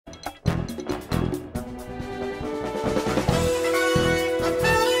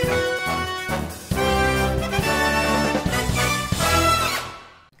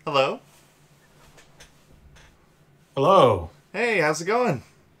Hello. Hey, how's it going?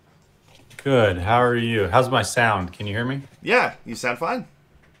 Good. How are you? How's my sound? Can you hear me? Yeah, you sound fine.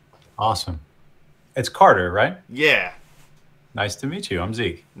 Awesome. It's Carter, right? Yeah, Nice to meet you. I'm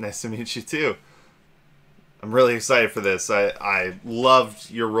Zeke. nice to meet you too. I'm really excited for this. I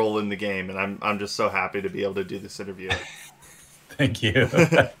loved your role in the game, and I'm just so happy to be able to do this interview. Thank you.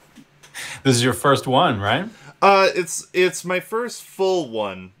 This is your first one, right? It's my first full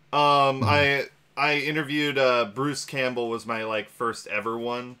one. Mhm. I interviewed Bruce Campbell was my first ever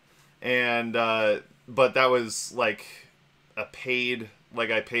one, and but that was like a paid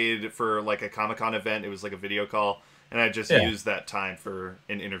I paid for like a Comic-Con event. It was like a video call, and I just Yeah. used that time for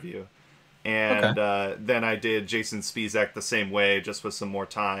an interview. Okay. And then I did Jason Spizak the same way, just with some more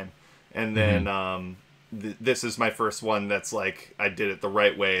time. And hmm then this is my first one that's like I did it the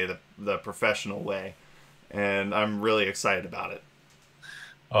right way, the professional way, and I'm really excited about it.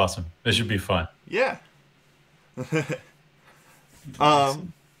 Awesome. This should be fun. Yeah. Let's um. see.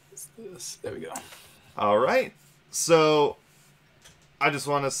 What's this? There we go. All right. So I just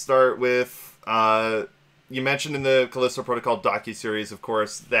want to start with you mentioned in the Callisto Protocol docuseries, of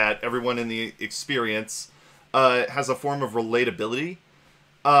course, that everyone in the experience has a form of relatability.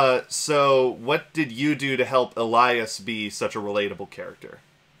 So what did you do to help Elias be such a relatable character?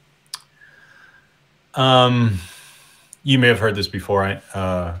 Um, you may have heard this before.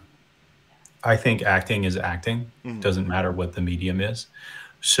 I think acting is acting. Mm-hmm. Doesn't matter what the medium is.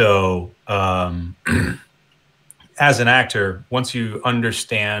 So, as an actor, once you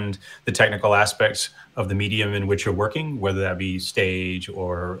understand the technical aspects of the medium in which you're working, whether that be stage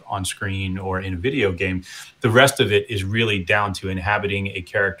or on screen or in a video game, the rest of it is really down to inhabiting a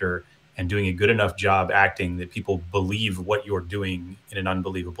character and doing a good enough job acting that people believe what you're doing in an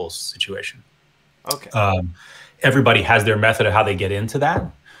unbelievable situation. Okay. Um, Everybody has their method of how they get into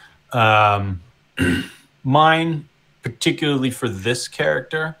that. Um, Mine, particularly for this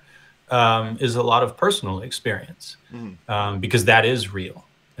character, is a lot of personal experience, Mm-hmm. because that is real,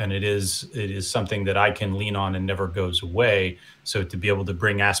 and it is something that I can lean on and never goes away. So to be able to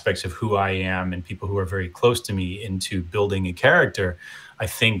bring aspects of who I am and people who are very close to me into building a character, I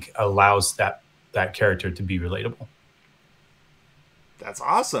think allows that character to be relatable. That's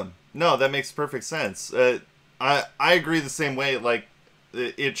awesome. No, that makes perfect sense. I agree the same way. Like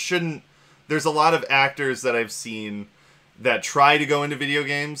it shouldn't. There's a lot of actors that I've seen that try to go into video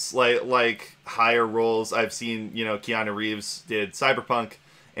games like higher roles. I've seen Keanu Reeves did Cyberpunk,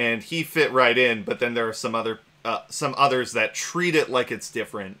 and he fit right in. But then there are some others that treat it like it's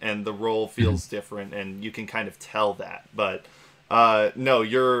different, and the role Mhm. feels different, and you can kind of tell that. But no,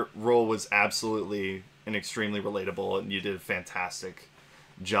 your role was absolutely and extremely relatable, and you did a fantastic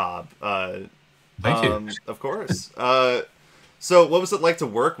job. Thank you. Of course. So, what was it like to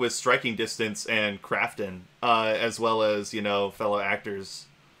work with Striking Distance and Crafton, as well as fellow actors?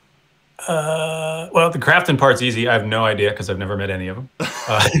 Well, the crafting part's easy. I have no idea because I've never met any of them.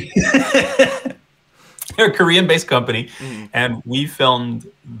 Uh, they're a Korean-based company, Mm-hmm. and we filmed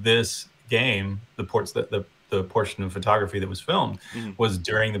this game. The portion of photography that was filmed Mm-hmm. was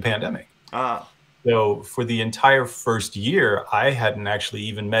during the pandemic. Ah, So for the entire first year, I hadn't actually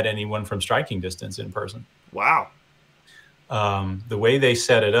even met anyone from Striking Distance in person. wow. The way they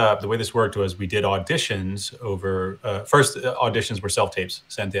set it up, the way this worked was we did auditions over. First, auditions were self tapes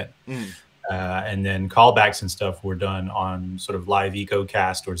sent in. Mm-hmm. And then callbacks and stuff were done on sort of live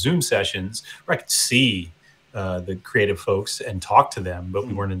EcoCast or Zoom sessions where I could see the creative folks and talk to them, but we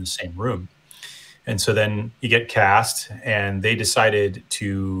Mm-hmm. weren't in the same room. And so then you get cast, and they decided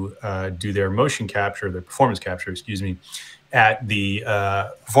to do their motion capture, their performance capture, excuse me, at the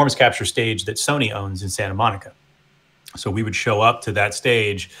performance capture stage that Sony owns in Santa Monica. So we would show up to that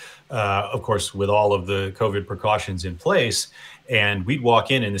stage, of course, with all of the COVID precautions in place. And we'd walk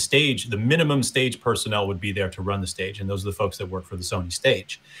in, and the minimum stage personnel would be there to run the stage. And those are the folks that work for the Sony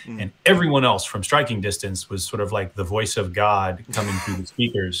stage. Mm-hmm. And everyone else from Striking Distance was sort of like the voice of God coming through the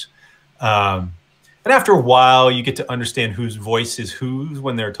speakers. Um, and after a while, you get to understand whose voice is whose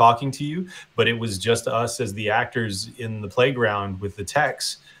when they're talking to you. But it was just us as the actors in the playground with the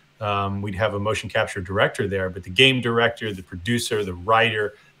techs. We'd have a motion capture director there, but the game director, the producer, the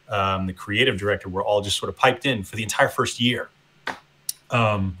writer, the creative director were all just sort of piped in for the entire first year.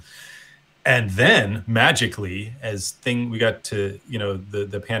 And then magically, we got to,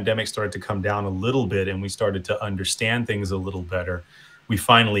 the pandemic started to come down a little bit and we started to understand things a little better. We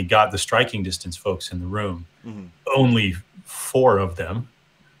finally got the Striking Distance folks in the room, Mm-hmm. only 4 of them.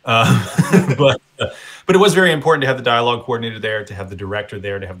 But but it was very important to have the dialogue coordinator there, to have the director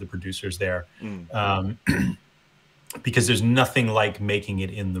there, to have the producers there, Mm-hmm. um, because there's nothing like making it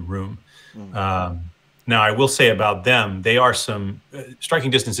in the room. Mm-hmm. Um, Now, I will say about them, they are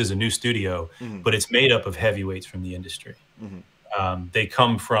Striking Distance is a new studio, but it's made up of heavyweights from the industry. They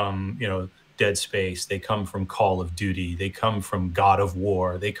come from, Dead Space. They come from Call of Duty. They come from God of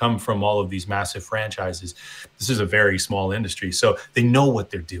War. They come from all of these massive franchises. This is a very small industry, so they know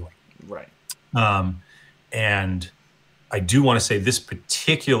what they're doing. Right. And I do want to say this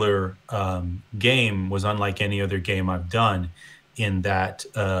particular game was unlike any other game I've done, in that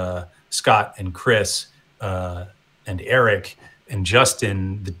Scott and Chris and Eric and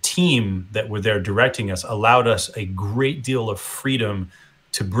Justin, the team that were there directing us, allowed us a great deal of freedom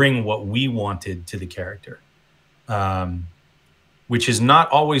to bring what we wanted to the character, which is not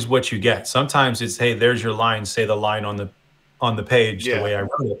always what you get. Sometimes it's, hey, there's your line, say the line on the page the way I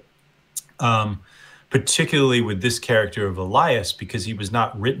wrote it. Particularly with this character of Elias, because he was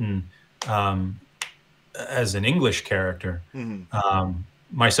not written as an English character.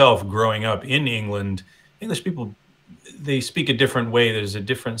 Myself, growing up in England, English people, they speak a different way. There's a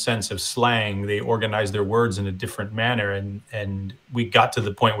different sense of slang. They organize their words in a different manner. And we got to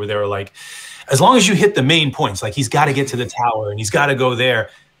the point where they were like, as long as you hit the main points, like he's got to get to the tower and he's got to go there,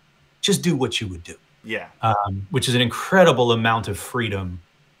 just do what you would do. Yeah. Which is an incredible amount of freedom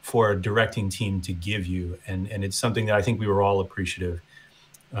for a directing team to give you. And it's something that I think we were all appreciative.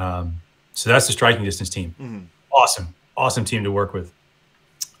 So that's the Striking Distance team. Awesome team to work with.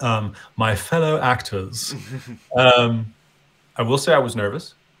 My fellow actors, I will say I was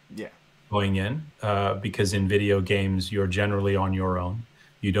nervous going in, because in video games, you're generally on your own.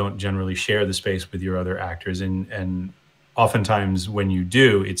 You don't generally share the space with your other actors. And oftentimes when you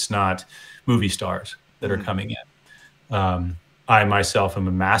do, it's not movie stars that are coming in. I myself am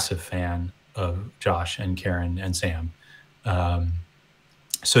a massive fan of Josh and Karen and Sam.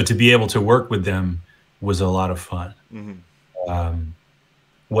 So to be able to work with them was a lot of fun.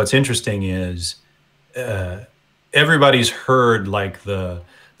 What's interesting is everybody's heard like the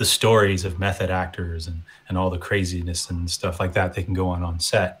stories of method actors and all the craziness and stuff like that they can go on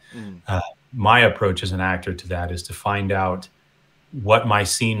set. My approach as an actor to that is to find out what my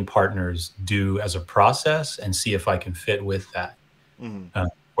scene partners do as a process and see if I can fit with that.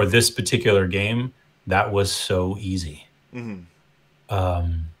 For this particular game, that was so easy. I'll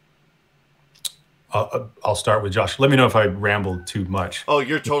start with Josh. Let me know if I rambled too much. Oh,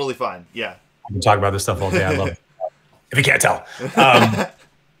 you're totally fine. Yeah. I can talk about this stuff all day. I love it. If you can't tell.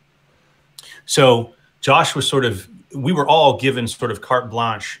 So Josh was we were all given sort of carte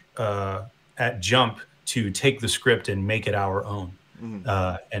blanche at Jump to take the script and make it our own.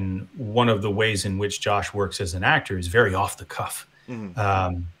 And one of the ways in which Josh works as an actor is very off the cuff.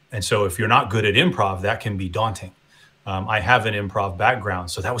 And so if you're not good at improv, that can be daunting. I have an improv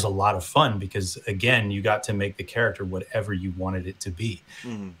background, so that was a lot of fun because, again, you got to make the character whatever you wanted it to be.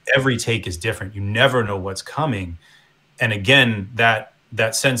 Every take is different. You never know what's coming. And again, that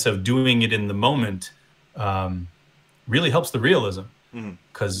sense of doing it in the moment really helps the realism.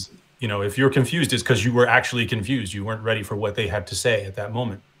 Because, if you're confused, it's because you were actually confused. You weren't ready for what they had to say at that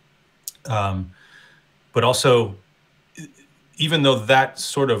moment. But also, even though that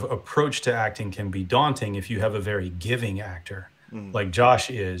sort of approach to acting can be daunting, if you have a very giving actor like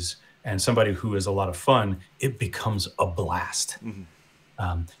Josh is, and somebody who is a lot of fun, it becomes a blast.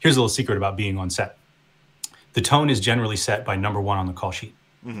 Here's a little secret about being on set. The tone is generally set by #1 on the call sheet.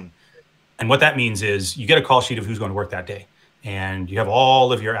 And what that means is you get a call sheet of who's going to work that day. And you have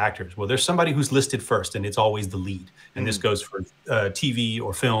all of your actors. Well, there's somebody who's listed first, and it's always the lead. And this goes for TV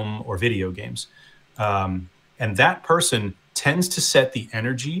or film or video games. And that person tends to set the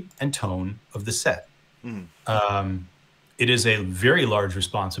energy and tone of the set. It is a very large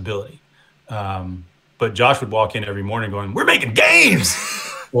responsibility. But Josh would walk in every morning going, "We're making games!"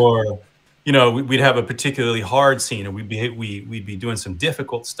 Or, we'd have a particularly hard scene, and we'd be doing some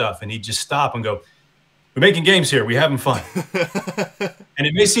difficult stuff, and he'd just stop and go, "We're making games here. We're having fun." And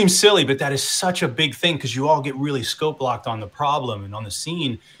it may seem silly, but that is such a big thing because you all get really scope locked on the problem and on the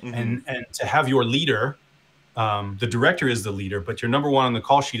scene. And to have your leader, the director is the leader, but your #1 on the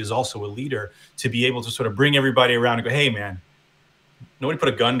call sheet is also a leader, to be able to sort of bring everybody around and go, "Hey, man, nobody put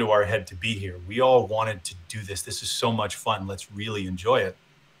a gun to our head to be here. We all wanted to do this. This is so much fun. Let's really enjoy it."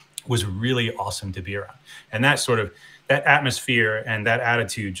 Was really awesome to be around. And that atmosphere and that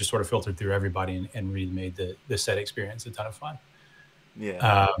attitude just sort of filtered through everybody and really made the set experience a ton of fun.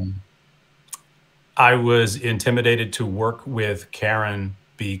 Yeah. I was intimidated to work with Karen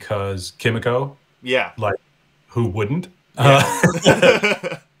because Kimiko. Yeah. Like, who wouldn't?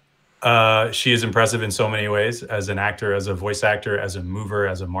 She is impressive in so many ways, as an actor, as a voice actor, as a mover,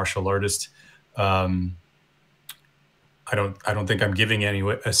 as a martial artist. I don't think I'm giving any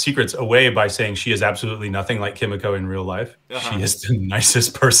secrets away by saying she is absolutely nothing like Kimiko in real life. She is the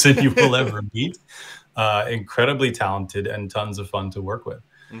nicest person you will ever meet. Incredibly talented and tons of fun to work with.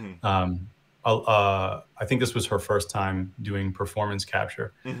 I think this was her first time doing performance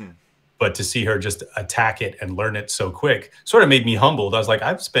capture, but to see her just attack it and learn it so quick sort of made me humbled. I was like,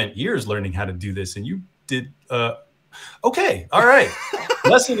 I've spent years learning how to do this, and you did. Okay, all right,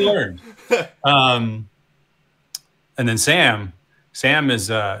 lesson learned. And then Sam is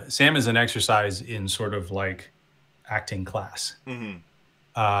an exercise in sort of like acting class.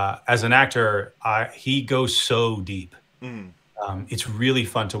 As an actor, he goes so deep. It's really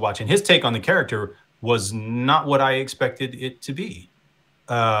fun to watch, and his take on the character was not what I expected it to be.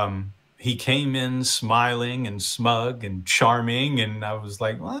 He came in smiling and smug and charming, and I was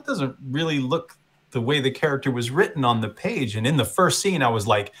like, well, that doesn't really look the way the character was written on the page. And in the first scene, I was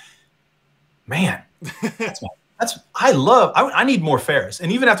like, man, I need more Ferris.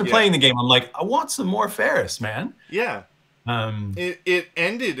 And even after playing the game, I'm like, I want some more Ferris, man. Yeah. It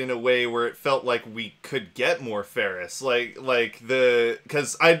ended in a way where it felt like we could get more Ferris,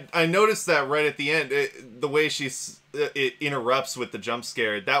 because I noticed that right at the end, the way it interrupts with the jump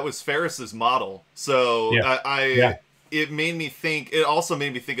scare, that was Ferris's model. So it made me think. It also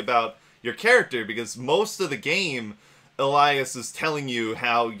made me think about your character, because most of the game, ELIAS is telling you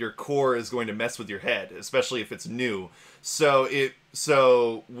how your core is going to mess with your head, especially if it's new. So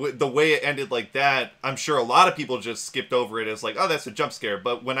the way it ended like that, I'm sure a lot of people just skipped over it as like, oh, that's a jump scare.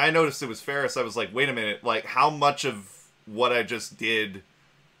 But when I noticed it was Ferris, I was like, wait a minute, like how much of what I just did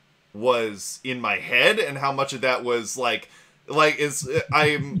was in my head, and how much of that was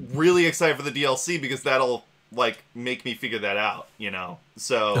I'm really excited for the DLC, because that'll like make me figure that out,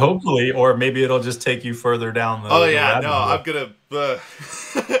 so hopefully, or maybe it'll just take you further down the I'm gonna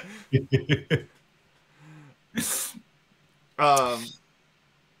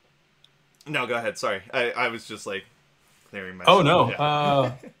no, go ahead, sorry. I was just like clearing my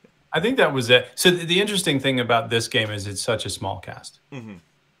I think that was it. So the interesting thing about this game is it's such a small cast.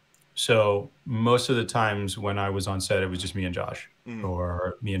 So most of the times when I was on set, it was just me and Josh,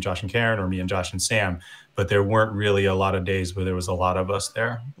 or me and Josh and Karen, or me and Josh and Sam. But there weren't really a lot of days where there was a lot of us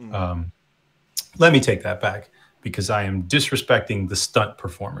there. Let me take that back, because I am disrespecting the stunt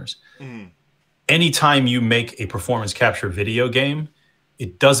performers. Anytime you make a performance capture video game,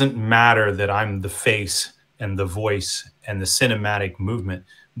 it doesn't matter that I'm the face and the voice and the cinematic movement.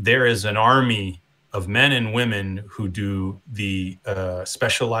 There is an army of men and women who do the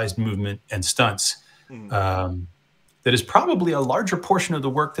specialized movement and stunts. That is probably a larger portion of the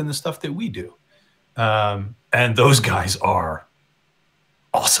work than the stuff that we do. And those guys are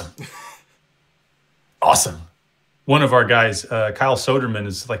awesome. Awesome. One of our guys, Kyle Soderman,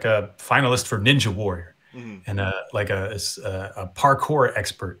 is like a finalist for Ninja Warrior, and a parkour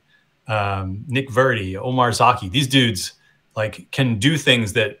expert. Nick Verdi, Omar Zaki, these dudes like can do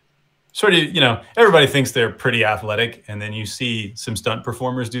things that sort of, everybody thinks they're pretty athletic, and then you see some stunt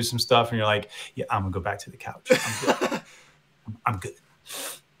performers do some stuff, and you're like, yeah, I'm gonna go back to the couch. I'm good. I'm good.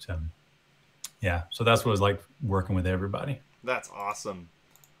 So, yeah. So that's what it was like working with everybody. That's awesome.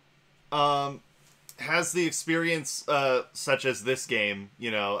 Has the experience such as this game,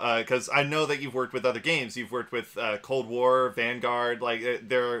 because I know that you've worked with other games. You've worked with Cold War, Vanguard. Like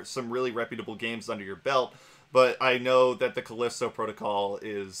there are some really reputable games under your belt. But I know that the Callisto protocol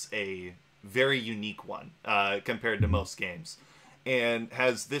is a very unique one compared to most games. And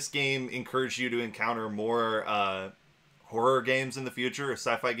has this game encouraged you to encounter more horror games in the future, or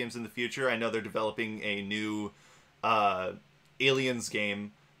sci-fi games in the future? I know they're developing a new Aliens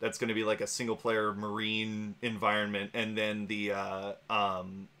game that's going to be like a single-player marine environment. And then the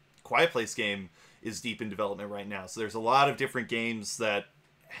Quiet Place game is deep in development right now. So there's a lot of different games that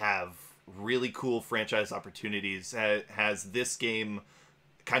have really cool franchise opportunities. Has this game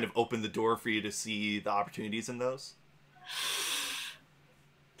kind of opened the door for you to see the opportunities in those?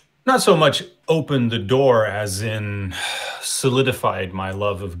 Not so much opened the door as in solidified my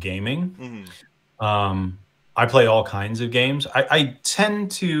love of gaming. I play all kinds of games. I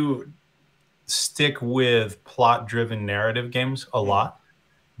tend to stick with plot-driven narrative games a lot,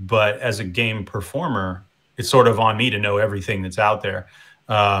 but as a game performer, it's sort of on me to know everything that's out there.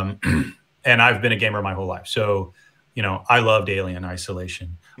 And I've been a gamer my whole life. So, I loved Alien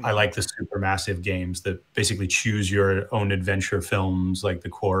Isolation. I like the supermassive games that basically choose your own adventure films like The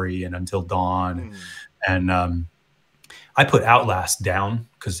Quarry and Until Dawn. And I put Outlast down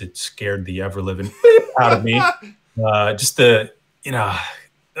because it scared the ever-living out of me. Just the,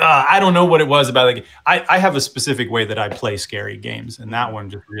 I don't know what it was about it. I have a specific way that I play scary games, and that one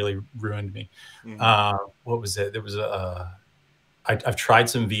just really ruined me. What was it? There was I've tried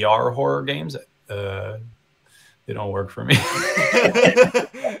some VR horror games. They don't work for me.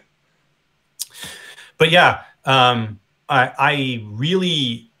 But yeah, I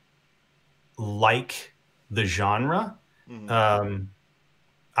really like the genre.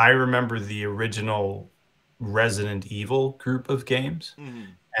 I remember the original Resident Evil group of games,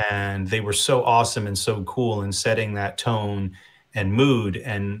 and they were so awesome and so cool in setting that tone and mood.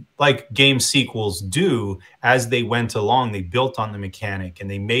 And like game sequels do, as they went along, they built on the mechanic and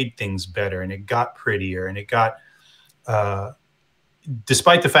they made things better, and it got prettier, and it got,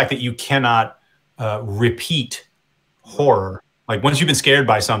 despite the fact that you cannot repeat horror. Like once you've been scared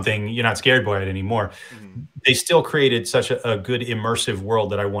by something, you're not scared by it anymore. They still created such a good immersive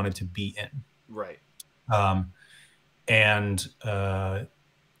world that I wanted to be in. Right. And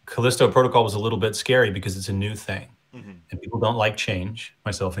Callisto Protocol was a little bit scary because it's a new thing, and people don't like change,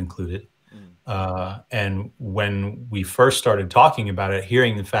 myself included. And when we first started talking about it,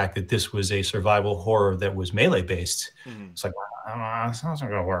 hearing the fact that this was a survival horror that was melee based, it's like, it's not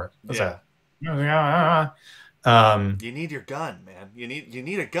going to work. What's that? You need your gun, man. You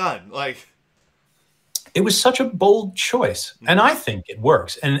need a gun. Like, it was such a bold choice, and I think it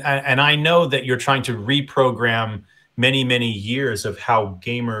works. And I know that you're trying to reprogram many years of how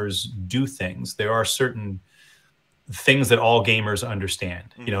gamers do things. There are certain things that all gamers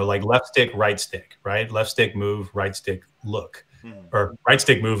understand, you know, like left stick, right stick, right? Left stick, move, right stick, look, or right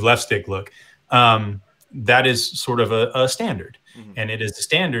stick, move, left stick, look. That is sort of a standard, and it is a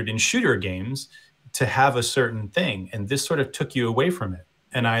standard in shooter games to have a certain thing. And this sort of took you away from it.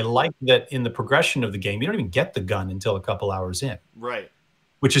 And I like that in the progression of the game, you don't even get the gun until a couple hours in. Right.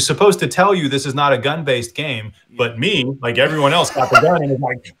 Which is supposed to tell you this is not a gun-based game, but me, like everyone else, got the gun and was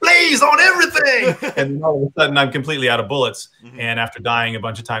like, blaze on everything! And then all of a sudden, I'm completely out of bullets. And after dying a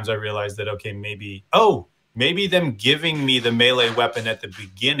bunch of times, I realized that, okay, maybe them giving me the melee weapon at the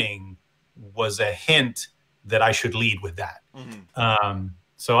beginning was a hint that I should lead with that.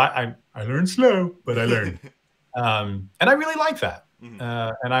 So I learned slow, but I learned. And I really like that.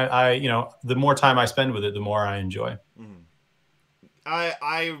 And I, you know, the more time I spend with it, the more I enjoy.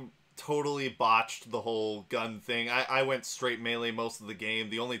 I totally botched the whole gun thing. I went straight melee most of the game.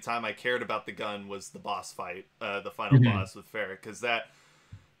 The only time I cared about the gun was the boss fight, the final boss with Ferric, because that,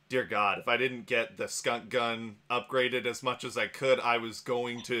 dear God, if I didn't get the skunk gun upgraded as much as I could, I was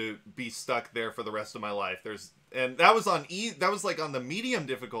going to be stuck there for the rest of my life. And that was on that was like on the medium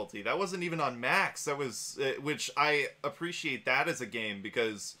difficulty. That wasn't even on max. That was, which I appreciate that as a game,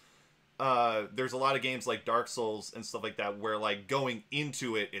 because there's a lot of games like Dark Souls and stuff like that where, like, going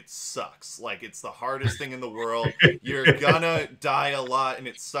into it sucks. Like, it's the hardest thing in the world. You're gonna die a lot and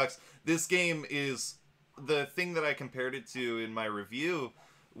it sucks. This game is, the thing that I compared it to in my review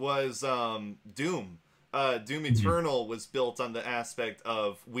was Doom. Doom Eternal was built on the aspect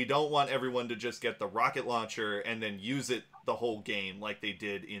of, we don't want everyone to just get the rocket launcher and then use it the whole game like they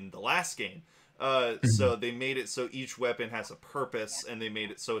did in the last game. So they made it so each weapon has a purpose, and they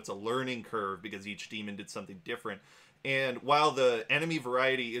made it so it's a learning curve because each demon did something different. And while the enemy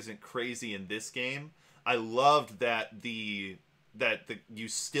variety isn't crazy in this game, I loved that you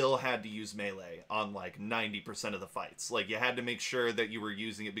still had to use melee on like 90% of the fights. Like, you had to make sure that you were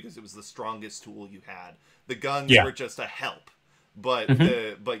using it because it was the strongest tool you had. The guns were just a help, but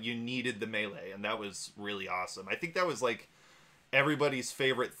but you needed the melee, and that was really awesome. I think that was like everybody's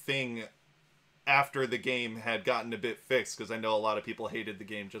favorite thing after the game had gotten a bit fixed, because I know a lot of people hated the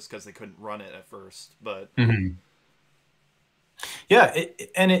game just because they couldn't run it at first. But yeah,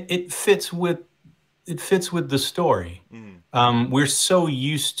 it fits with the story. We're so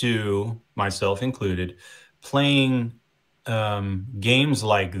used to, myself included, playing games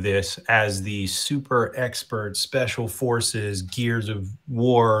like this as the super expert special forces, Gears of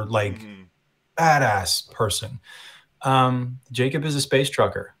War, like badass person. Jacob is a space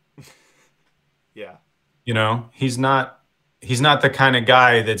trucker. Yeah. You know, he's not the kind of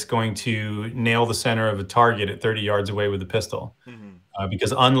guy that's going to nail the center of a target at 30 yards away with a pistol.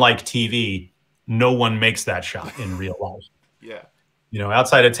 Because unlike TV, no one makes that shot in real life. Yeah. You know,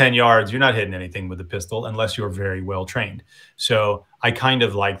 outside of 10 yards, you're not hitting anything with a pistol unless you're very well trained. So I kind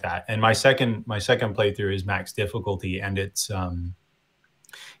of like that. And my second playthrough is max difficulty, and it's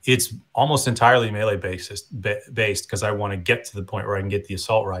almost entirely melee based because I want to get to the point where I can get the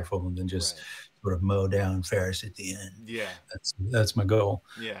assault rifle and then just sort of mow down Ferris at the end. Yeah. That's my goal.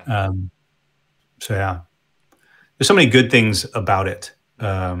 Yeah. So yeah, there's so many good things about it,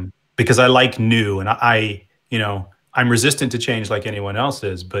 because I like new, and I, you know, I'm resistant to change like anyone else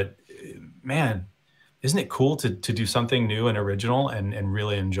is, but man, isn't it cool to do something new and original and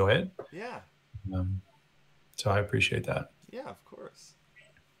really enjoy it? Yeah. Um, so I appreciate that. Yeah, of course.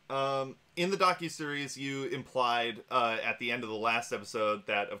 In the docuseries, you implied at the end of the last episode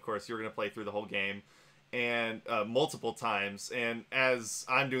that, of course, you were going to play through the whole game and multiple times. And as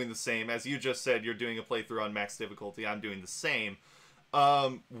I'm doing the same, as you just said, you're doing a playthrough on max difficulty. I'm doing the same.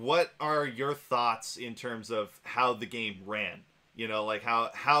 What are your thoughts in terms of how the game ran? You know, like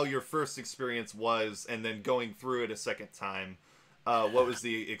how your first experience was, and then going through it a second time. What was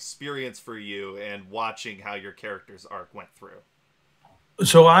the experience for you, and watching how your character's arc went through?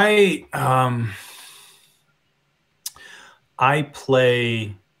 So I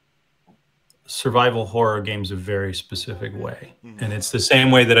play survival horror games a very specific way. Mm-hmm. And it's the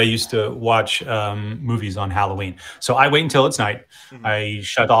same way that I used to watch movies on Halloween. So I wait until it's night. Mm-hmm. I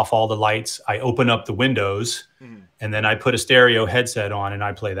shut off all the lights. I open up the windows, Mm-hmm. and then I put a stereo headset on and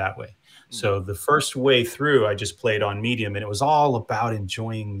I play that way. Mm-hmm. So the first way through, I just played on medium, and it was all about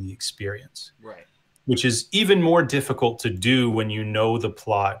enjoying the experience. Right. Which is even more difficult to do when you know the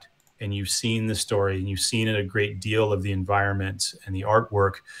plot and you've seen the story and you've seen a great deal of the environment and the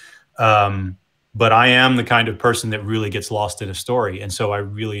artwork. But I am the kind of person that really gets lost in a story. And so I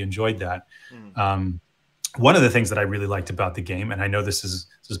really enjoyed that. Mm-hmm. One of the things that I really liked about the game, and I know this is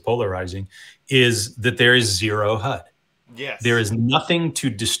polarizing, is that there is zero HUD. Yes. There is nothing to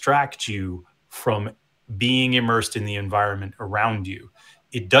distract you from being immersed in the environment around you.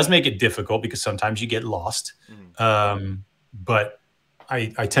 It does make it difficult because sometimes you get lost. Mm-hmm. But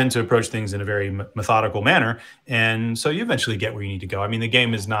I tend to approach things in a very methodical manner. And so you eventually get where you need to go. I mean, the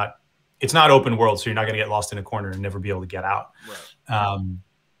game is not, it's not open world, so you're not going to get lost in a corner and never be able to get out. Right.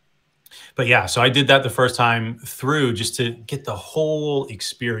 But yeah, so I did that the first time through just to get the whole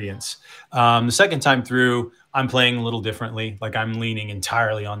experience. The second time through, I'm playing a little differently. Like I'm leaning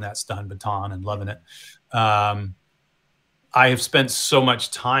entirely on that stun baton and loving it. I have spent so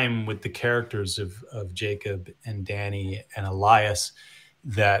much time with the characters of Jacob and Danny and Elias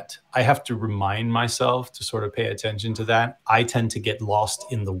that I have to remind myself to sort of pay attention to that. I tend to get lost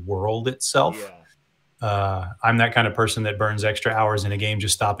in the world itself. Yeah. I'm that kind of person that burns extra hours in a game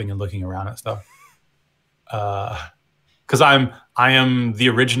just stopping and looking around at stuff. Because I am the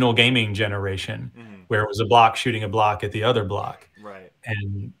original gaming generation, Mm-hmm. where it was a block shooting a block at the other block. Right.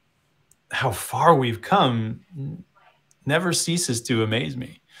 And how far we've come never ceases to amaze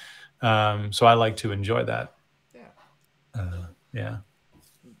me. So I like to enjoy that. Yeah. Yeah.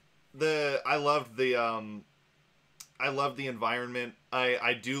 I loved the environment.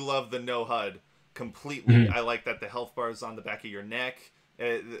 I do love the no HUD completely. Mm-hmm. I like that the health bar is on the back of your neck.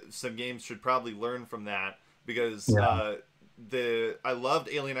 Some games should probably learn from that, because Yeah. I loved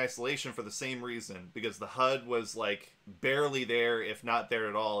Alien Isolation for the same reason, because the HUD was like barely there, if not there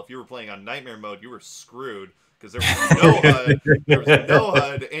at all. If you were playing on nightmare mode, you were screwed, because there was no HUD. There was no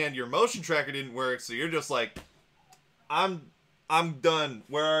HUD, and your motion tracker didn't work, so you're just like, I'm done.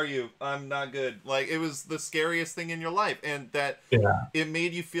 Where are you? I'm not good. Like, it was the scariest thing in your life, and that it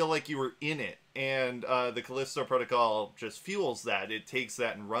made you feel like you were in it. And the Callisto protocol just fuels that. It takes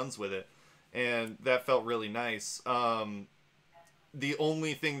that and runs with it, and that felt really nice. The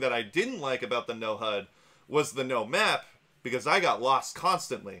only thing that I didn't like about the no HUD was the no map, because I got lost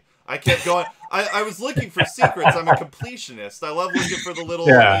constantly. I kept going. I was looking for secrets. I'm a completionist. I love looking for the little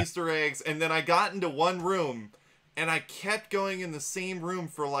Easter eggs, and then I got into one room, and I kept going in the same room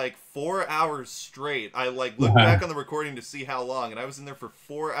for like 4 hours straight. I like looked back on the recording to see how long, and I was in there for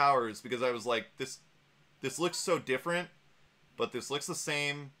 4 hours because I was like, this looks so different, but this looks the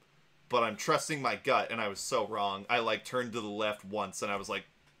same, but I'm trusting my gut, and I was so wrong. I like turned to the left once, and I was like,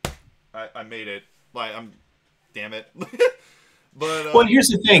 I made it. Like, damn it. But well, here's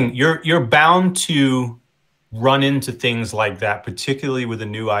the thing: you're bound to run into things like that, particularly with a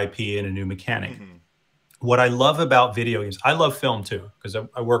new IP and a new mechanic. Mm-hmm. What I love about video games, I love film too, because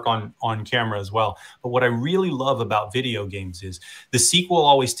I work on camera as well. But what I really love about video games is the sequel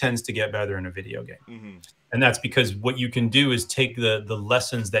always tends to get better in a video game. Mm-hmm. And that's because what you can do is take the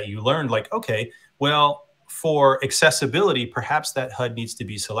lessons that you learned, like, okay, well, for accessibility, perhaps that HUD needs to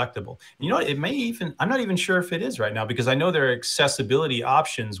be selectable. You know what? It may even, I'm not even sure if it is right now, because I know there are accessibility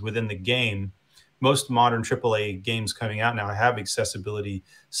options within the game. Most modern AAA games coming out now have accessibility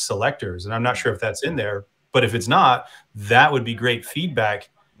selectors, and I'm not sure if that's in there. But if it's not, that would be great feedback.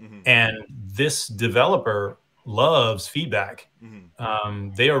 Mm-hmm. And this developer loves feedback.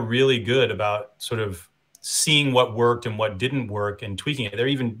 Mm-hmm. They are really good about sort of seeing what worked and what didn't work and tweaking it. They're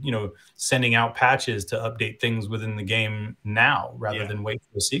even, sending out patches to update things within the game now rather than wait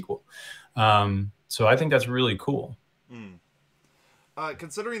for the sequel. So I think that's really cool.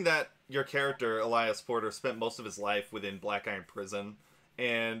 Considering that your character, Elias Porter, spent most of his life within Black Iron Prison,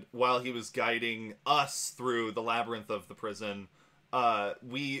 and while he was guiding us through the labyrinth of the prison,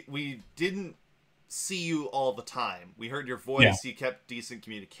 we didn't see you all the time. We heard your voice, you kept decent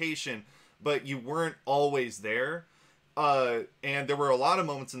communication, but you weren't always there. And there were a lot of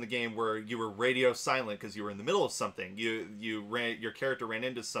moments in the game where you were radio silent because you were in the middle of something. Your character ran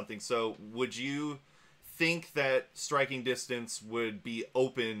into something. So would you think that Striking Distance would be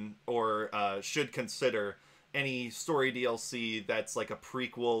open or should consider any story DLC that's like a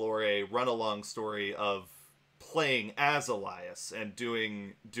prequel or a run-along story of playing as Elias and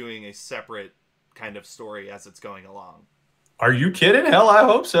doing a separate kind of story as it's going along? Are you kidding? Hell, I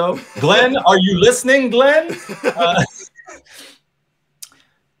hope so. Glenn, are you listening, Glenn?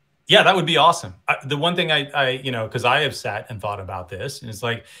 Yeah, that would be awesome. The one thing I because I have sat and thought about this, and it's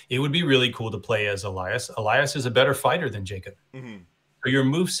like, it would be really cool to play as Elias. Elias is a better fighter than Jacob. So your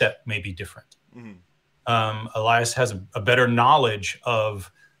moveset may be different. Elias has a better knowledge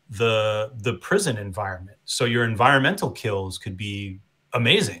of the prison environment. So your environmental kills could be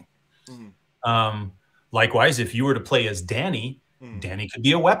amazing. Likewise, if you were to play as Danny, Danny could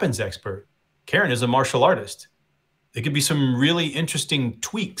be a weapons expert. Karen is a martial artist. There could be some really interesting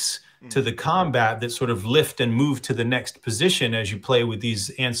tweaks to the combat that sort of lift and move to the next position as you play with these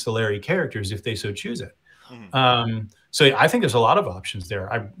ancillary characters, if they so choose it. So I think there's a lot of options there.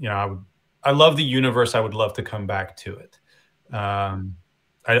 I love the universe. I would love to come back to it. I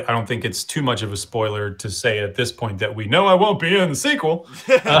don't think it's too much of a spoiler to say at this point that we know I won't be in the sequel.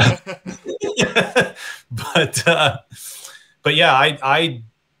 But yeah,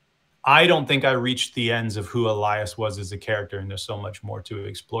 I don't think I reached the ends of who Elias was as a character, and there's so much more to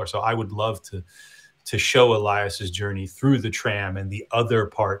explore. So I would love to show Elias's journey through the tram and the other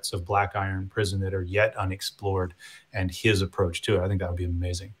parts of Black Iron Prison that are yet unexplored, and his approach to it. I think that would be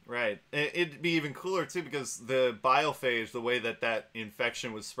amazing. Right. It'd be even cooler too, because the biophage, the way that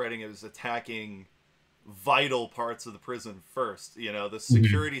infection was spreading, it was attacking vital parts of the prison first. You know, the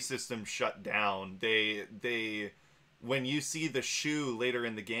security system shut down. They when you see the shoe later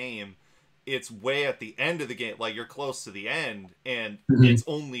in the game, it's way at the end of the game, like you're close to the end, and it's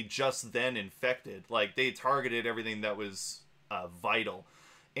only just then infected. Like they targeted everything that was vital.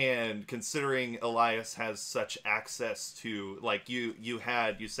 And considering Elias has such access to, like you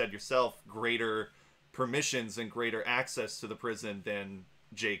said yourself, greater permissions and greater access to the prison than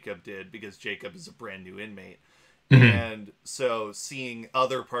Jacob did, because Jacob is a brand new inmate. And so seeing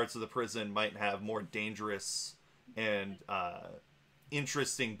other parts of the prison might have more dangerous and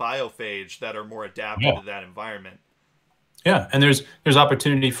interesting biophage that are more adapted to that environment. Yeah, and there's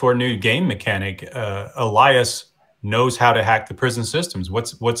opportunity for a new game mechanic. Elias knows how to hack the prison systems.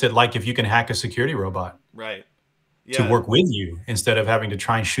 What's it like if you can hack a security robot? Right. Yeah. To work with you instead of having to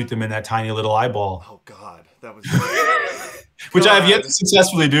try and shoot them in that tiny little eyeball. Oh God, that was which I have yet to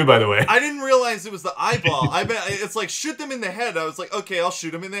successfully do, by the way. I didn't realize it was the eyeball. I bet it's like, shoot them in the head. I was like, okay, I'll shoot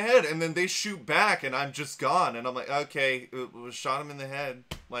them in the head, and then they shoot back, and I'm just gone. And I'm like, okay, shot him in the head.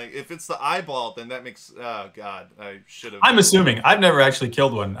 Like, if it's the eyeball, then that makes, oh God, I should have. I'm assuming. I've never actually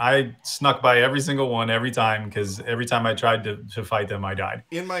killed one. I snuck by every single one every time, because every time I tried to fight them, I died.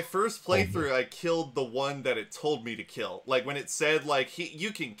 In my first playthrough, I killed the one that it told me to kill. Like, when it said, like,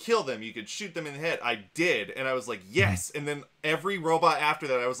 you can kill them, you can shoot them in the head, I did. And I was like, yes. And then every robot after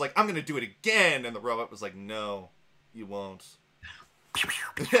that, I was like, I'm going to do it again. And the robot was like, no, you won't.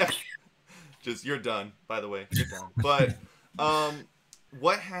 Just, you're done, by the way. You're done. But,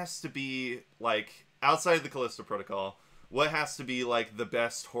 what has to be, like, outside of the Callisto Protocol, what has to be, like, the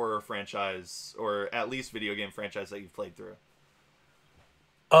best horror franchise, or at least video game franchise that you've played through?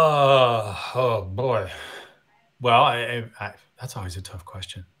 Oh, boy. Well, I that's always a tough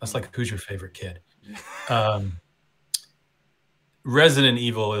question. That's like, who's your favorite kid? Resident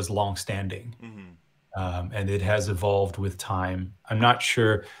Evil is long-standing, and it has evolved with time. I'm not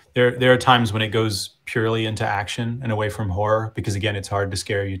sure. There are times when it goes purely into action and away from horror, because, again, it's hard to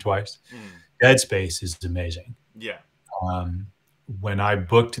scare you twice. Dead Space is amazing. Yeah. When I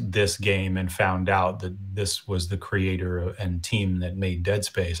booked this game and found out that this was the creator and team that made Dead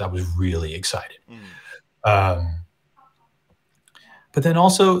Space, I was really excited. But then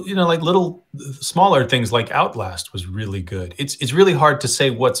also, you know, like little smaller things like Outlast was really good. It's really hard to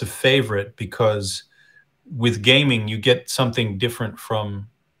say what's a favorite, because with gaming you get something different from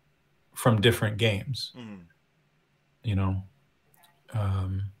different games. You know,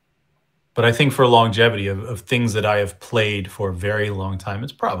 but I think for longevity of things that I have played for a very long time,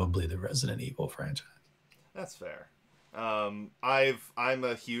 it's probably the Resident Evil franchise. That's fair. I'm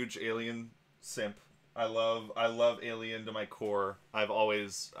a huge Alien simp. I love Alien to my core.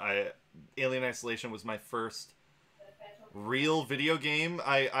 Alien Isolation was my first real video game.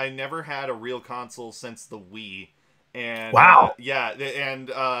 I never had a real console since the Wii, and Wow.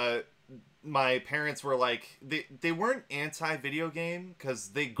 my parents were like, they weren't anti video game because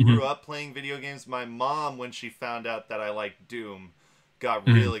they grew Hmm. up playing video games. My mom, when she found out that I liked Doom, got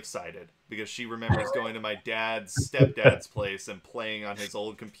Hmm. real excited because she remembers going to my stepdad's place and playing on his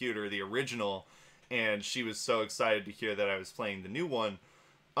old computer the original, and she was so excited to hear that I was playing the new one.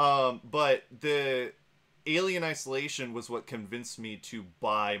 But the Alien Isolation was what convinced me to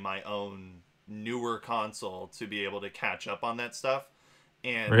buy my own newer console to be able to catch up on that stuff.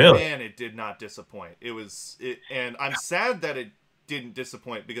 And Really? man, it did not disappoint. And I'm sad that it didn't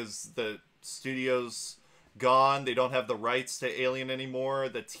disappoint because the studio's gone. They don't have the rights to Alien anymore.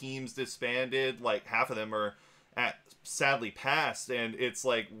 The team's disbanded. Like half of them are sadly passed, and it's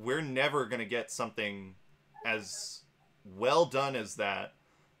like we're never gonna get something as well done as that,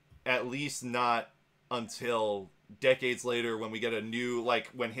 at least not until decades later when we get a new, like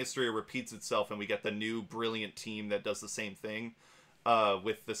when history repeats itself and we get the new brilliant team that does the same thing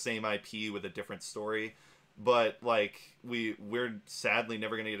with the same IP with a different story. But like we're sadly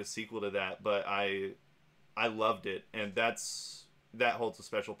never going to get a sequel to that, but I loved it, and that holds a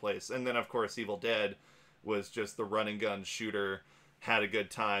special place. And then of course Evil Dead was just the run and gun shooter. Had a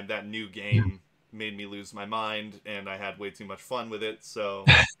good time. That new game made me lose my mind, and I had way too much fun with it. So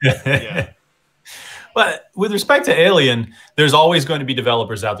yeah. But with respect to Alien, there's always going to be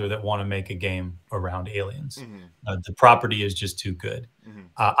developers out there that want to make a game around aliens. Mm-hmm. The property is just too good. Mm-hmm.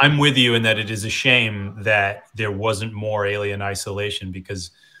 I'm with you in that it is a shame that there wasn't more Alien Isolation,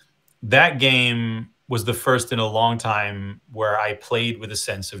 because that game was the first in a long time where I played with a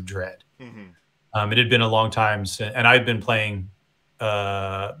sense of dread. Mm-hmm. It had been a long time since, and I've been playing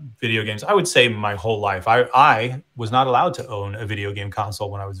video games, I would say, my whole life. I was not allowed to own a video game console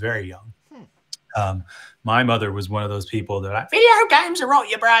when I was very young. Hmm. My mother was one of those people that video games are rot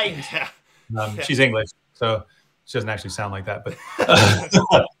your brains. Yeah. Yeah. She's English, so she doesn't actually sound like that.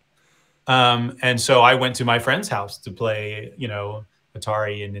 But and so I went to my friend's house to play,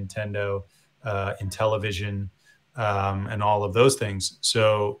 Atari and Nintendo, Intellivision, and all of those things.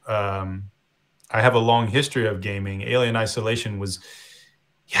 So I have a long history of gaming. Alien Isolation was,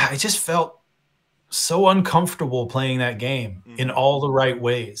 yeah, I just felt so uncomfortable playing that game in Mm-hmm. all the right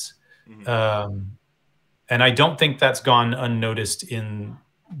ways. Mm-hmm. And I don't think that's gone unnoticed in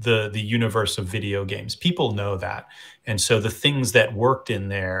the universe of video games. People know that, and so the things that worked in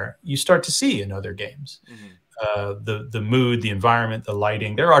there, you start to see in other games. Mm-hmm. The mood, the environment, the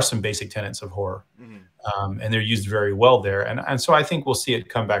lighting. There are some basic tenets of horror, and they're used very well there. And so I think we'll see it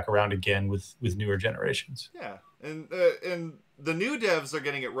come back around again with newer generations. Yeah, and the new devs are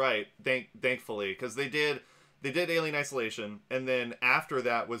getting it right, thankfully, because they did Alien Isolation, and then after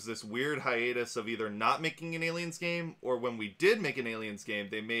that was this weird hiatus of either not making an Aliens game, or when we did make an Aliens game,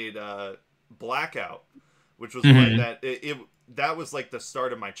 they made Blackout, which was one that was like the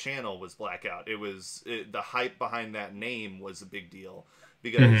start of my channel. Was Blackout. The hype behind that name was a big deal,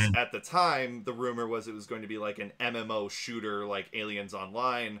 because at the time the rumor was it was going to be like an MMO shooter like Aliens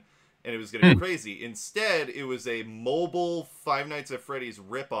Online, and it was going to be crazy. Instead, it was a mobile Five Nights at Freddy's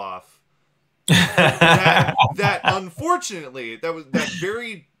ripoff. that unfortunately, that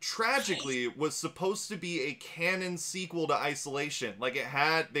very tragically was supposed to be a canon sequel to Isolation. Like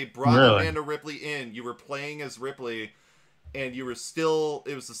they brought Amanda Ripley in. You were playing as Ripley, and it was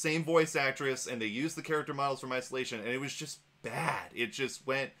the same voice actress, and they used the character models from Isolation, and it was just bad.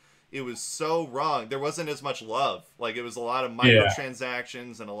 It was so wrong. There wasn't as much love. Like, it was a lot of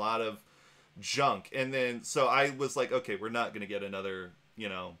microtransactions and a lot of junk. And then, so I was like, okay, we're not going to get another,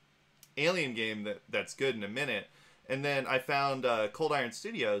 Alien game that's good in a minute. And then I found Cold Iron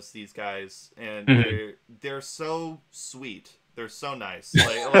Studios, these guys, and they're so sweet. They're so nice.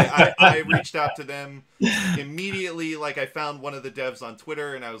 I reached out to them immediately. Like, I found one of the devs on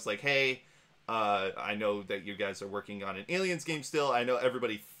Twitter, and I was like, hey, I know that you guys are working on an Aliens game still. I know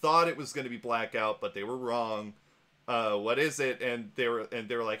everybody thought it was going to be Blackout, but they were wrong. What is it? And they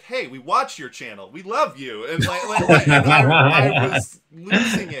were like, hey, we watch your channel. We love you. And and I was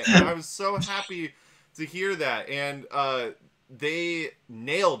losing it. And I was so happy to hear that. And they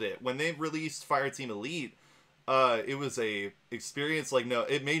nailed it when they released Fireteam Elite. It was a experience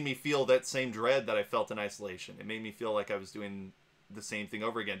it made me feel that same dread that I felt in Isolation. It made me feel like I was doing the same thing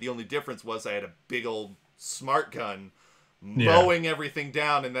over again. The only difference was I had a big old smart gun mowing everything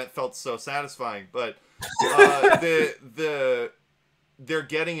down, and that felt so satisfying. But they're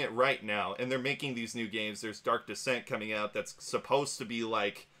getting it right now, and they're making these new games. There's Dark Descent coming out that's supposed to be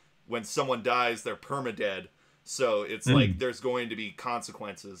like when someone dies, they're permadead. So it's like there's going to be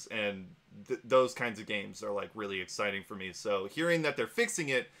consequences, and those kinds of games are like really exciting for me. So hearing that they're fixing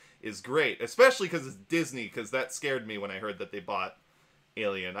it is great, especially because it's Disney. Because that scared me when I heard that they bought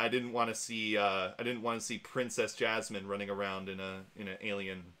Alien. I didn't want to see Princess Jasmine running around in an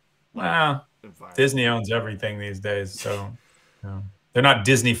alien. Wow, Disney owns everything these days, so they're not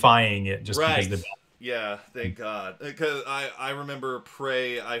Disney-fying it just because they. Yeah, thank God. Because I remember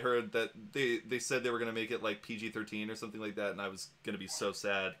Prey, I heard that they said they were going to make it like PG-13 or something like that, and I was going to be so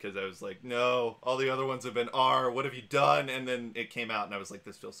sad because I was like, no, all the other ones have been R, what have you done? And then it came out, and I was like,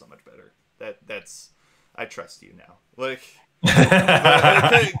 this feels so much better. I trust you now. Like,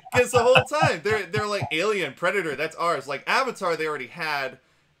 because the whole time, they're like, Alien, Predator, that's ours. Like, Avatar they already had,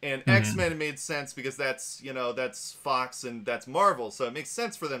 and X-Men made sense because that's Fox and that's Marvel, so it makes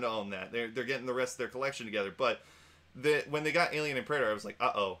sense for them to own that. They're getting the rest of their collection together. But when they got Alien and Predator, I was like,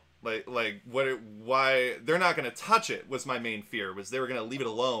 uh-oh. Like why they're not going to touch it was my main fear, was they were going to leave it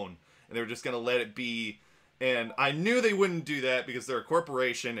alone and they were just going to let it be. And I knew they wouldn't do that because they're a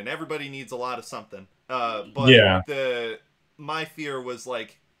corporation and everybody needs a lot of something. But my fear was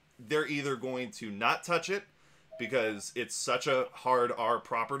like, they're either going to not touch it because it's such a hard R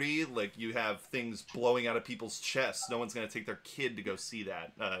property. Like, you have things blowing out of people's chests. No one's going to take their kid to go see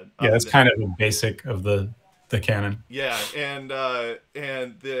that. That's kind of the basic of the canon. Yeah, and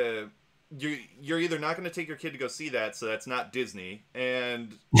you're either not going to take your kid to go see that, so that's not Disney,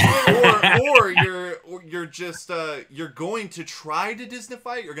 and or you're just you're going to try to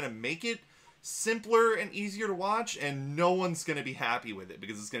Disneyfy it. You're going to make it simpler and easier to watch, and no one's going to be happy with it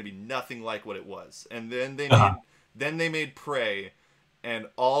because it's going to be nothing like what it was. And then they made Prey, and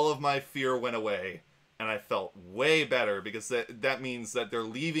all of my fear went away, and I felt way better because that means that they're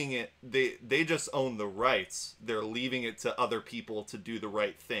leaving it. They just own the rights. They're leaving it to other people to do the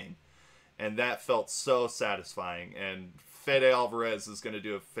right thing, and that felt so satisfying. And Fede Alvarez is going to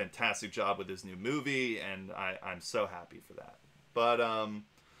do a fantastic job with his new movie, and I'm so happy for that. But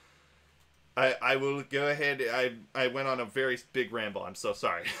I will go ahead. I went on a very big ramble. I'm so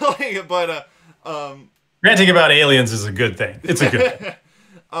sorry. But ranting about aliens is a good thing. It's a good thing.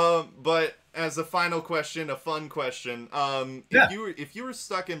 But as a final question, a fun question, if you were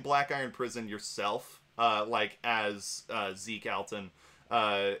stuck in Black Iron Prison yourself, like as Zeke Alton,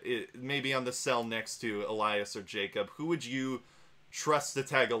 maybe on the cell next to Elias or Jacob, who would you trust to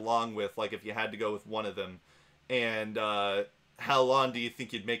tag along with? Like, if you had to go with one of them, and how long do you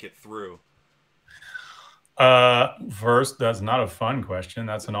think you'd make it through? First, that's not a fun question.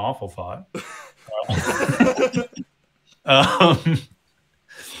 That's an awful thought.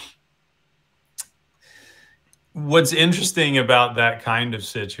 What's interesting about that kind of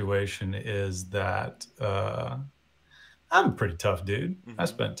situation is that I'm a pretty tough dude. I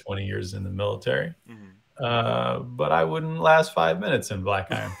spent 20 years in the military, but I wouldn't last 5 minutes in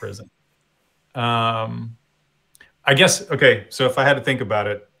Black Iron Prison. I guess, okay, so if I had to think about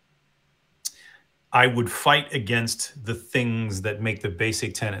it, I would fight against the things that make the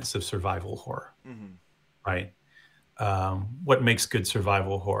basic tenets of survival horror, right? What makes good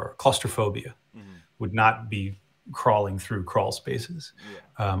survival horror? Claustrophobia. Would not be crawling through crawl spaces.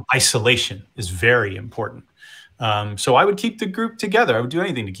 Isolation is very important. So I would keep the group together. I would do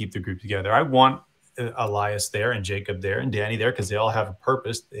anything to keep the group together. I want Elias there and Jacob there and Danny there because they all have a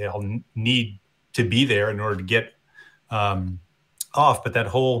purpose. They all need to be there in order to get off. But that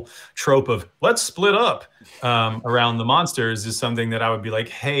whole trope of let's split up around the monsters is something that I would be like,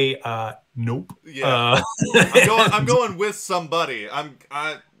 hey, nope. Yeah, I'm going with somebody.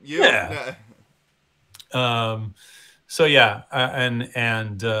 So yeah,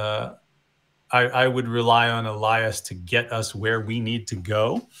 I would rely on Elias to get us where we need to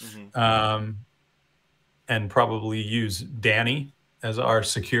go, and probably use Danny as our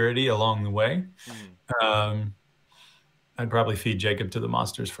security along the way. I'd probably feed Jacob to the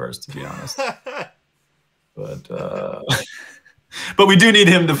monsters first, to be honest. But we do need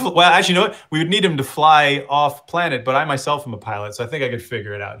him to. Well, actually, you know what? We would need him to fly off planet. But I myself am a pilot, so I think I could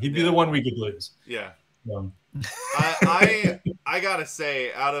figure it out. He'd be the one we could lose. Yeah. I gotta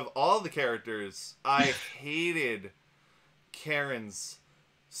say, out of all the characters, I hated Karen's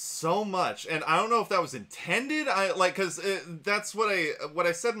so much, and I don't know if that was intended. Because that's what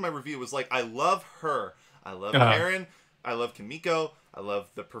I said in my review was like, I love her, I love Karen, I love Kimiko, I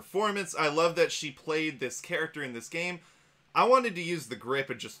love the performance, I love that she played this character in this game. I wanted to use the grip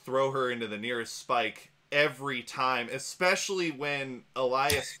and just throw her into the nearest spike every time, especially when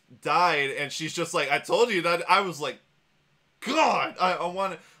Elias died and she's just like, I told you that. I was like, God,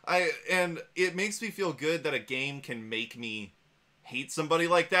 and it makes me feel good that a game can make me hate somebody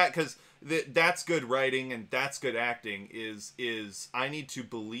like that, because that's good writing and that's good acting. Is I need to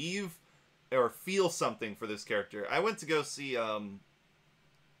believe or feel something for this character. I went to go see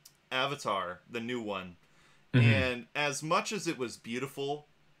Avatar, the new one, and as much as it was beautiful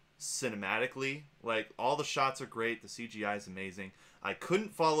cinematically, like all the shots are great, the CGI is amazing, I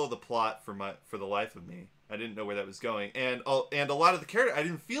couldn't follow the plot for the life of me. I didn't know where that was going, and a lot of the character, I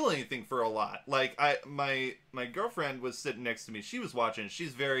didn't feel anything for a lot. Like my girlfriend was sitting next to me. She was watching.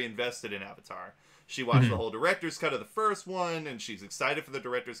 She's very invested in Avatar. She watched the whole director's cut of the first one, and she's excited for the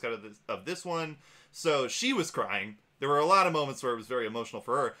director's cut of this one. So she was crying. There were a lot of moments where it was very emotional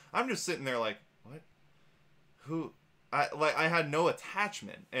for her. I'm just sitting there like, what? Who? I had no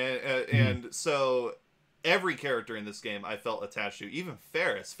attachment, and so every character in this game I felt attached to. Even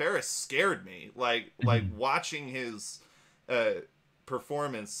Ferris. Ferris scared me. Like watching his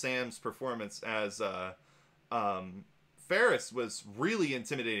performance, Sam's performance as Ferris was really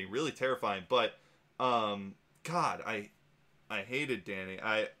intimidating, really terrifying. But God, I hated Danny.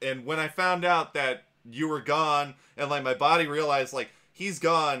 And when I found out that you were gone, and like my body realized like he's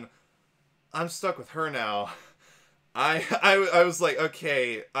gone, I'm stuck with her now. I was like,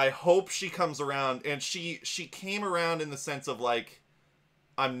 okay, I hope she comes around, and she came around in the sense of like,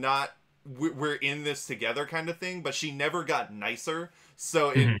 we're in this together kind of thing, but she never got nicer,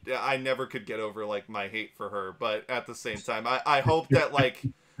 so I never could get over like my hate for her. But at the same time, I hope that like,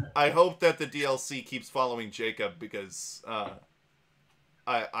 I hope that the DLC keeps following Jacob, because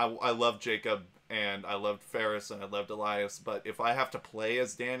I love Jacob, and I loved Ferris, and I loved Elias, but if I have to play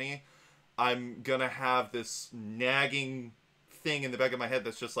as Danny, I'm gonna have this nagging thing in the back of my head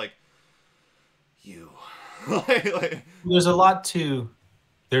that's just like, you. There's a lot to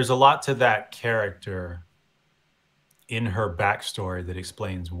that character in her backstory that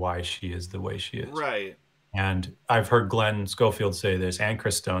explains why she is the way she is. Right. And I've heard Glenn Schofield say this, and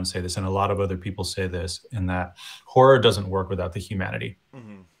Chris Stone say this, and a lot of other people say this, in that horror doesn't work without the humanity.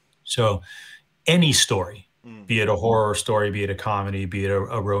 So any story, be it a horror story, be it a comedy, be it a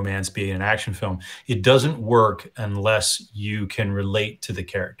romance, be it an action film, it doesn't work unless you can relate to the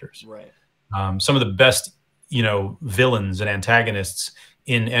characters. Right. Some of the best, villains and antagonists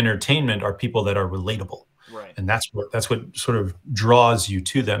in entertainment are people that are relatable. Right. And that's what sort of draws you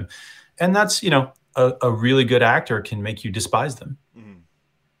to them. And that's, a really good actor can make you despise them.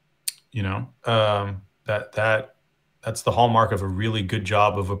 That's the hallmark of a really good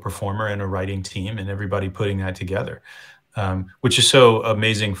job of a performer and a writing team and everybody putting that together, which is so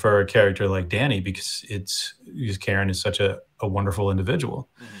amazing for a character like Danny, because Karen is such a wonderful individual.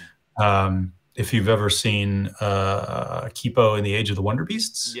 If you've ever seen Kipo in the Age of the Wonder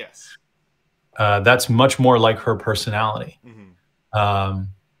Beasts, yes, that's much more like her personality.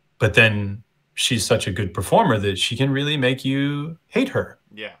 But then she's such a good performer that she can really make you hate her.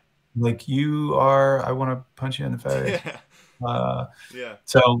 Yeah. Like, you are, I want to punch you in the face. Yeah.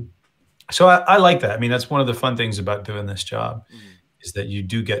 So I like that. I mean, that's one of the fun things about doing this job, is that you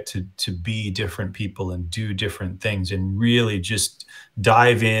do get to be different people and do different things and really just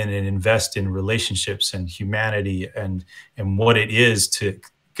dive in and invest in relationships and humanity and what it is to,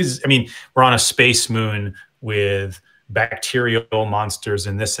 because I mean, we're on a space moon with bacterial monsters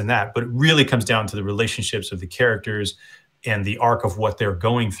and this and that, but it really comes down to the relationships of the characters and the arc of what they're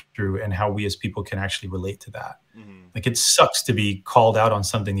going through and how we as people can actually relate to that. Like, it sucks to be called out on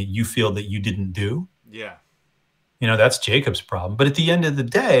something that you feel that you didn't do. Yeah. That's Jacob's problem. But at the end of the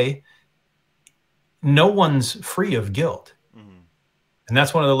day, no one's free of guilt. And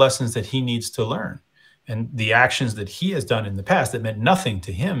that's one of the lessons that he needs to learn. And the actions that he has done in the past that meant nothing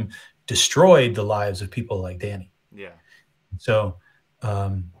to him destroyed the lives of people like Danny. Yeah. So,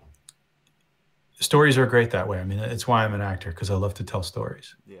 stories are great that way. I mean, it's why I'm an actor, because I love to tell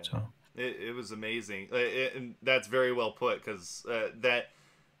stories. Yeah. So it was amazing, and that's very well put, because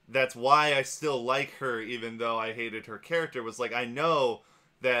that's why I still like her, even though I hated her character. Was like, I know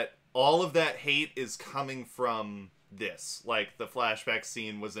that all of that hate is coming from this. Like, the flashback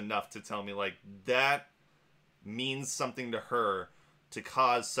scene was enough to tell me, like, that means something to her to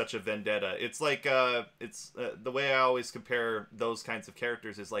cause such a vendetta. It's like the way I always compare those kinds of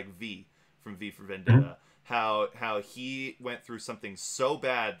characters is like V from V for Vendetta. How he went through something so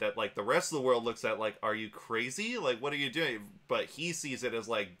bad that like the rest of the world looks at like, are you crazy? Like, what are you doing? But he sees it as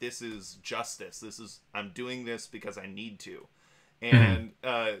like, this is justice. I'm doing this because I need to. And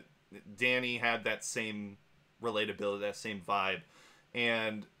Danny had that same relatability, that same vibe,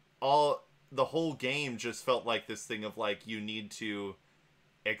 and the whole game just felt like this thing of like, you need to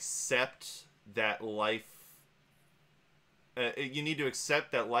accept that life. You need to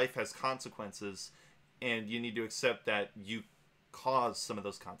accept that life has consequences, and you need to accept that cause some of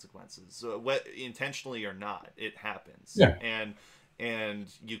those consequences, what intentionally or not, it happens. Yeah. And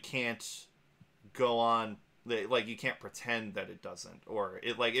you can't go on, like, you can't pretend that it doesn't, or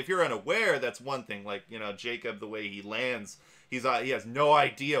it, like, if you're unaware, that's one thing. Like, you know, Jacob, the way he lands, he has no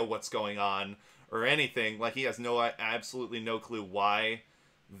idea what's going on or anything. Like, he has absolutely no clue why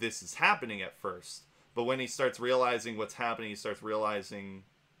this is happening at first. But when he starts realizing what's happening, he starts realizing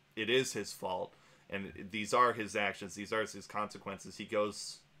it is his fault, and these are his actions, these are his consequences. He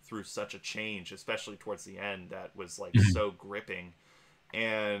goes through such a change, especially towards the end, that was like so gripping.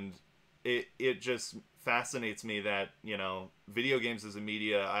 And it just fascinates me that, you know, video games as a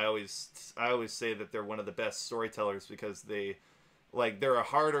media, I always say that they're one of the best storytellers, because they're a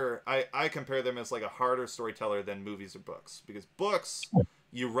harder, I compare them as like a harder storyteller than movies or books. Because books,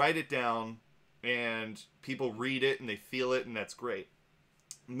 you write it down and people read it and they feel it, and that's great.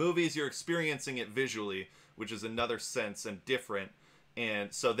 Movies, you're experiencing it visually, which is another sense and different,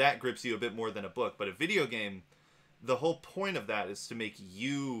 and so that grips you a bit more than a book. But a video game, the whole point of that is to make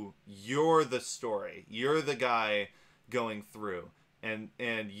you're the story, you're the guy going through, and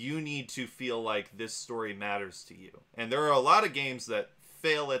you need to feel like this story matters to you. And there are a lot of games that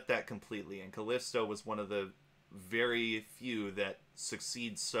fail at that completely, and Callisto was one of the very few that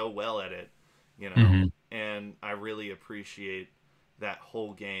succeed so well at it, you know. And I really appreciate that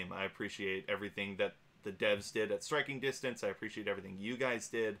whole game. I appreciate everything that the devs did at Striking Distance. I appreciate everything you guys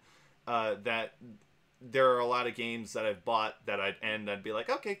did. That there are a lot of games that I've bought that I'd be like,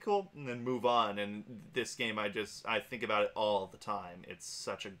 okay, cool, and then move on. And this game, I think about it all the time. It's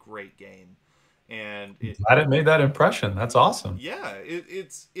such a great game, and glad it made that impression. That's awesome. Yeah,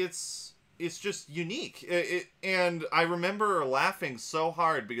 it's just unique. And I remember laughing so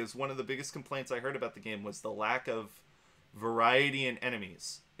hard because one of the biggest complaints I heard about the game was the lack of variety in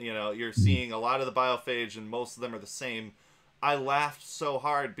enemies. You know, you're seeing a lot of the biophage and most of them are the same. I laughed so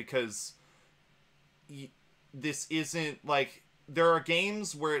hard because this isn't like, there are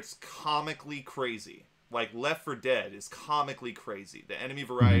games where it's comically crazy. Like Left 4 Dead is comically crazy. The enemy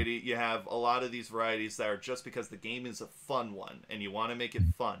variety, you have a lot of these varieties that are just because the game is a fun one and you want to make it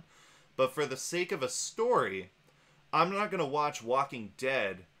fun. But for the sake of a story, I'm not going to watch Walking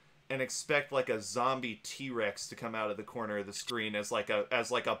Dead and expect like a zombie T-Rex to come out of the corner of the screen as like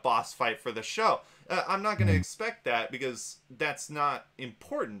a boss fight for the show. I'm not going to expect that, because that's not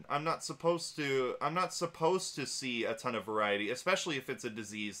important. I'm not supposed to see a ton of variety, especially if it's a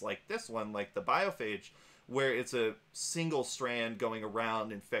disease like this one, like the biophage, where it's a single strand going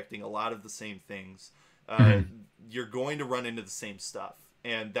around infecting a lot of the same things. You're going to run into the same stuff,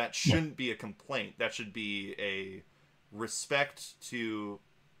 and that shouldn't be a complaint. That should be a respect to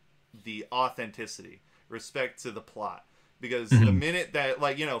the authenticity, respect to the plot. Because the minute that,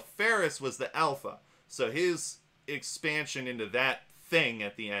 like, you know, Ferris was the alpha, so his expansion into that thing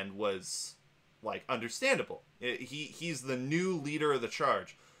at the end was like understandable. He's the new leader of the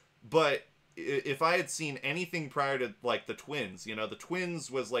charge. But if I had seen anything prior to like the twins, you know, the twins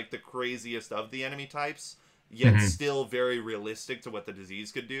was like the craziest of the enemy types, yet still very realistic to what the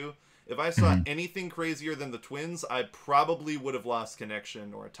disease could do. If I saw anything crazier than the twins, I probably would have lost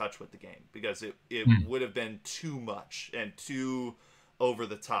connection or touch with the game, because it would have been too much and too over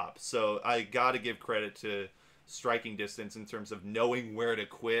the top. So I got to give credit to Striking Distance in terms of knowing where to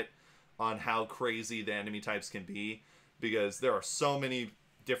quit on how crazy the enemy types can be, because there are so many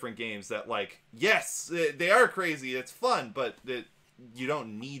different games that, like, yes, they are crazy, it's fun, but you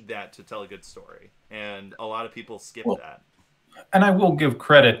don't need that to tell a good story. And a lot of people skip that. And I will give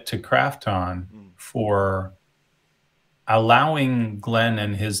credit to Krafton for allowing Glenn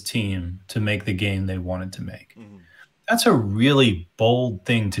and his team to make the game they wanted to make. That's a really bold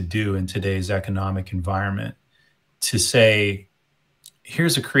thing to do in today's economic environment, to say,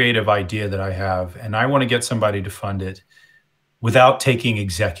 here's a creative idea that I have, and I want to get somebody to fund it without taking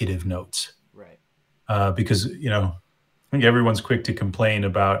executive notes. Right. Because, you know, I think everyone's quick to complain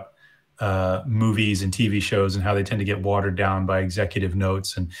about movies and TV shows and how they tend to get watered down by executive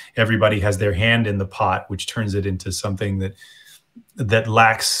notes, and everybody has their hand in the pot, which turns it into something that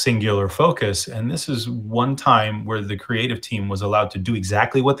lacks singular focus. And this is one time where the creative team was allowed to do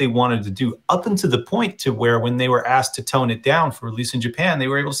exactly what they wanted to do, up until the point to where when they were asked to tone it down for release in Japan, they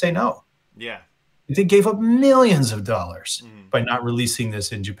were able to say no. Yeah. They gave up millions of dollars by not releasing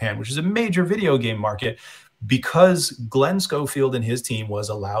this in Japan, which is a major video game market, because Glenn Schofield and his team was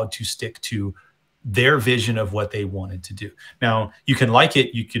allowed to stick to their vision of what they wanted to do. Now, you can like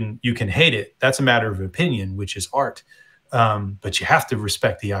it, you can hate it. That's a matter of opinion, which is art. But you have to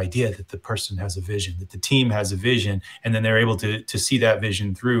respect the idea that the person has a vision, that the team has a vision, and then they're able to see that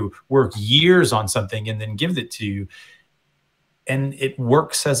vision through, work years on something, and then give it to you. and it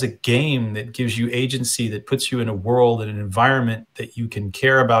works as a game that gives you agency, that puts you in a world and an environment that you can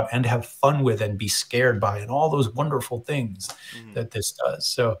care about and have fun with and be scared by, and all those wonderful things that this does.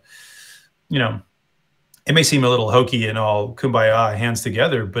 So, you know, it may seem a little hokey and all kumbaya, hands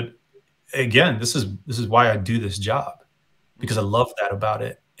together, but again, this is why I do this job, because I love that about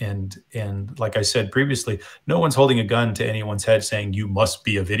it. And like I said previously, no one's holding a gun to anyone's head saying you must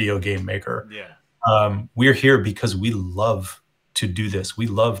be a video game maker. Yeah. We're here because we love to do this. We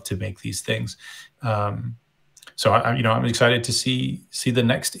love to make these things. So I'm excited to see the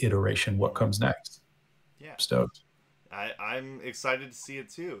next iteration, what comes next. Yeah. Stoked. I'm excited to see it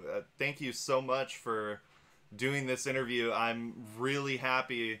too. Thank you so much for doing this interview. I'm really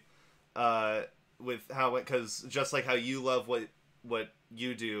happy with how, because just like how you love what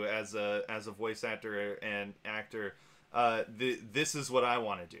you do as a voice actor and actor, this is what I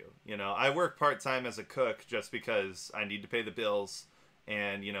want to do. You know, I work part-time as a cook just because I need to pay the bills,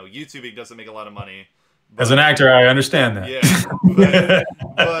 and you know, YouTubing doesn't make a lot of money. But, as an actor, I understand that. Yeah,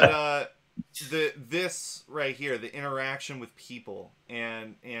 but this right here, the interaction with people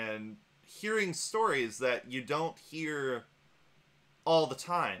and hearing stories that you don't hear all the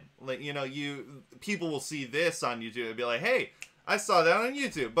time. Like, you know, people will see this on YouTube and be like, "Hey, I saw that on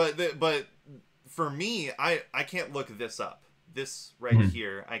YouTube." But for me, I can't look this up. This right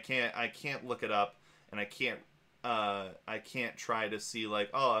here, I can't look it up, and I can't try to see like,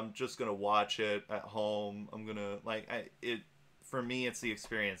 oh, I'm just gonna watch it at home. I'm gonna for me, it's the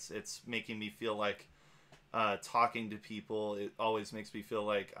experience. It's making me feel like talking to people. It always makes me feel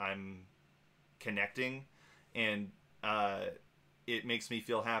like I'm connecting, and it makes me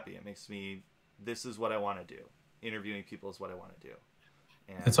feel happy. It makes me, this is what I want to do. Interviewing people is what I want to do.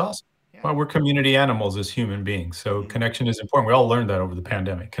 And that's awesome. Yeah. Well, we're community animals as human beings, so connection is important. We all learned that over the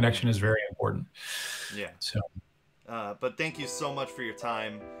pandemic. Connection is very important. Yeah. So, but thank you so much for your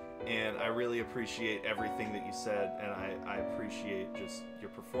time, and I really appreciate everything that you said, and I appreciate just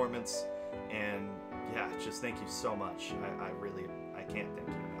your performance, and yeah, just thank you so much. I can't thank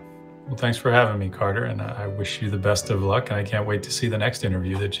you enough. well, thanks for having me, Carter, and I wish you the best of luck, and I can't wait to see the next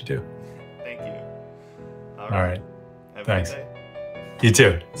interview that you do. Thank you. All right. Have Thanks. a good day. You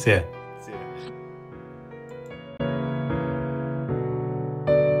too. See ya.